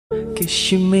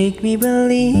'Cause you make me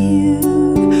believe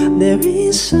there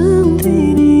is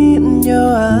something in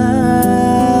your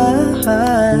eyes.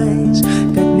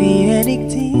 Got me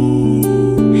addicted,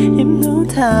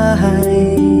 hypnotized.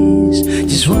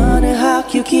 Just wanna hug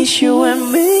you, kiss you and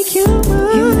make you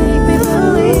mine. You make me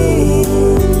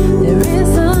believe there is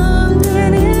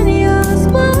something in your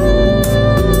smile.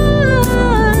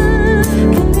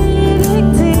 Got me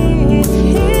addicted,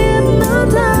 hypnotized.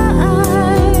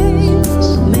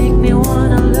 Make me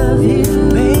wanna love you.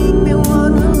 Make me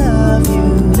wanna love you.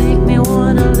 Make me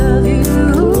wanna love you.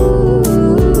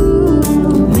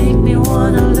 Make me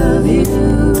wanna love you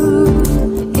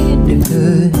in the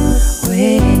good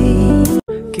way.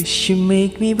 'Cause you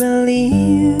make me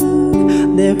believe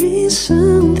there is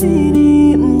something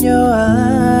in your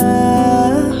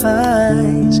eyes.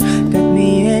 Got me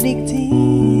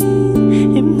addicted,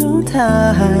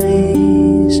 hypnotized.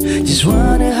 Just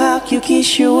wanna hug you, kiss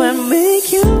you and make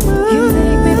you mine. You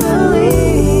make me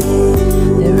believe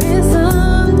there is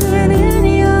something in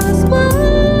your smile.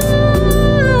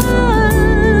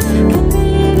 Got me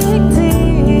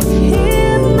addicted,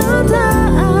 hypnotized.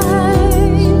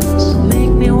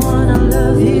 Make me wanna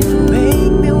love you.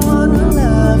 Make me wanna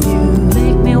love you.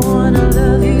 Make me wanna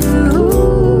love you.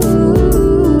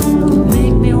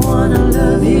 Make me wanna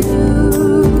love you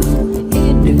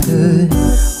in the good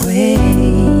way.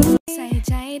 ใส่ใ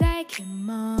จได้แค่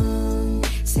มอง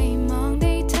ใส่มองไ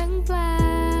ด้ทั้งปลา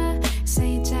ใส่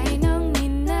ใจน้องนิ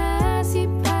นนาสิ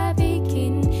พาไปกิ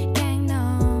นแกงหน่อ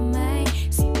ไม้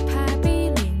สิพาไป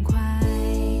เลี้ยงควา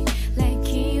ยและ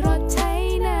ขี่รถไถ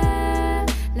นา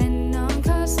และน้องข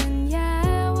อสัญญา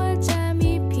ว่าจะ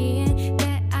มีเพียงแ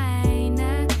ต่อายน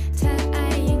ะถ้าอา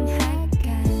ยยังหัก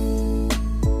กัน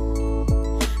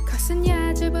ขอสัญญา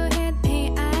จะบ่เฮ็ดให้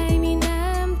อายมีน้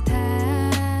ำตา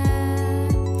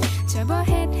จะบ่เ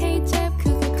ฮ็ดให้เจ็บ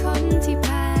คือกับคนที่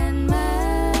ผ่านมา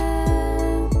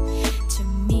จะ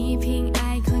มีเพียงอา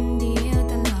ยคนเดียว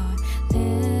ตลอดเล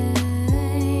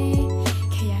ย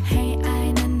แค่อยากให้อาย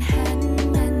นั้นหัน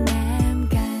มาแนม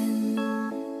กัน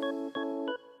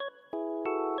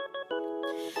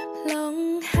หลง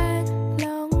หัก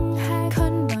ค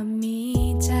นบ่มี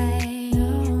ใจ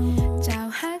เจ้า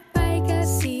หักไปก็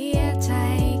เสียใจ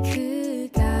คือ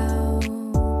เก่า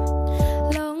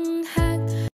หลงหัก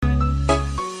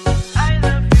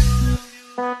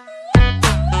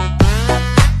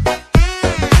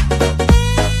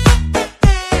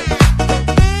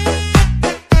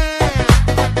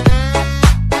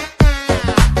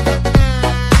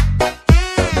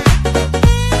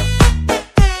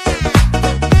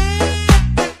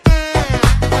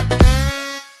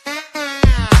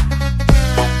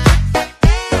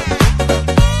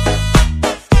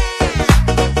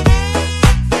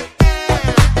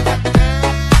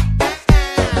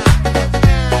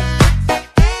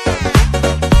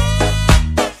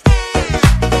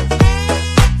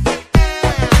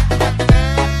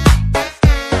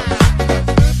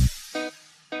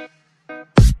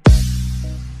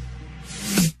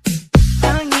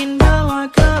Angin bawa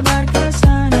kabar ke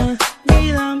sana,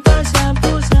 bilang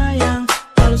pasapu sayang,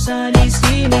 tak usah di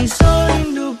sini, so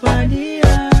rindu pada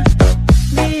dia.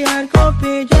 Biar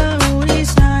kopi jauh di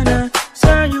sana,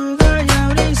 saya juga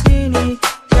jauh di sini,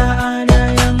 tak ada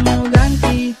yang mau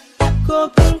ganti. Kau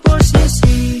pun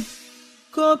posisi.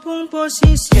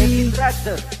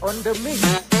 Tractor on the mix.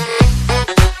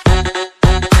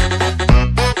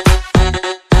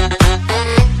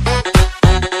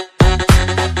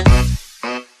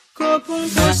 Kau pun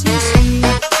posisi.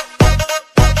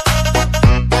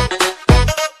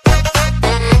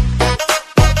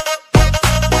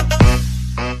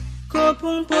 Kau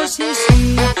pun posisi.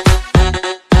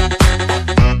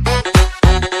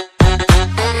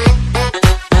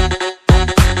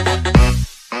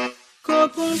 Kau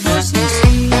pun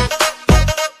posisi.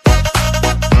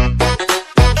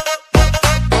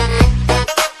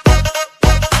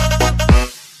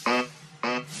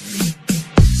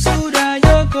 Sudah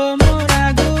Joko mau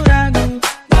ragu-ragu,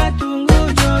 batunggu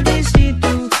jo di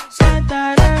situ,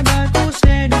 satara baku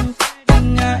seduh,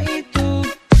 tinggal itu,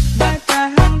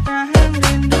 tahan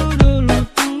rindu dulu,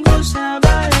 tunggu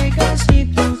sabar ke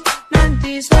situ,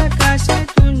 nanti saya kasih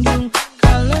tunjuk,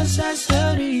 kalau saya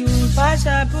serius,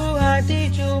 pasapu hati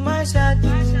cuma satu,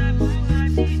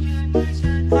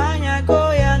 hanya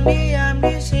kau yang diam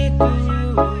di situ.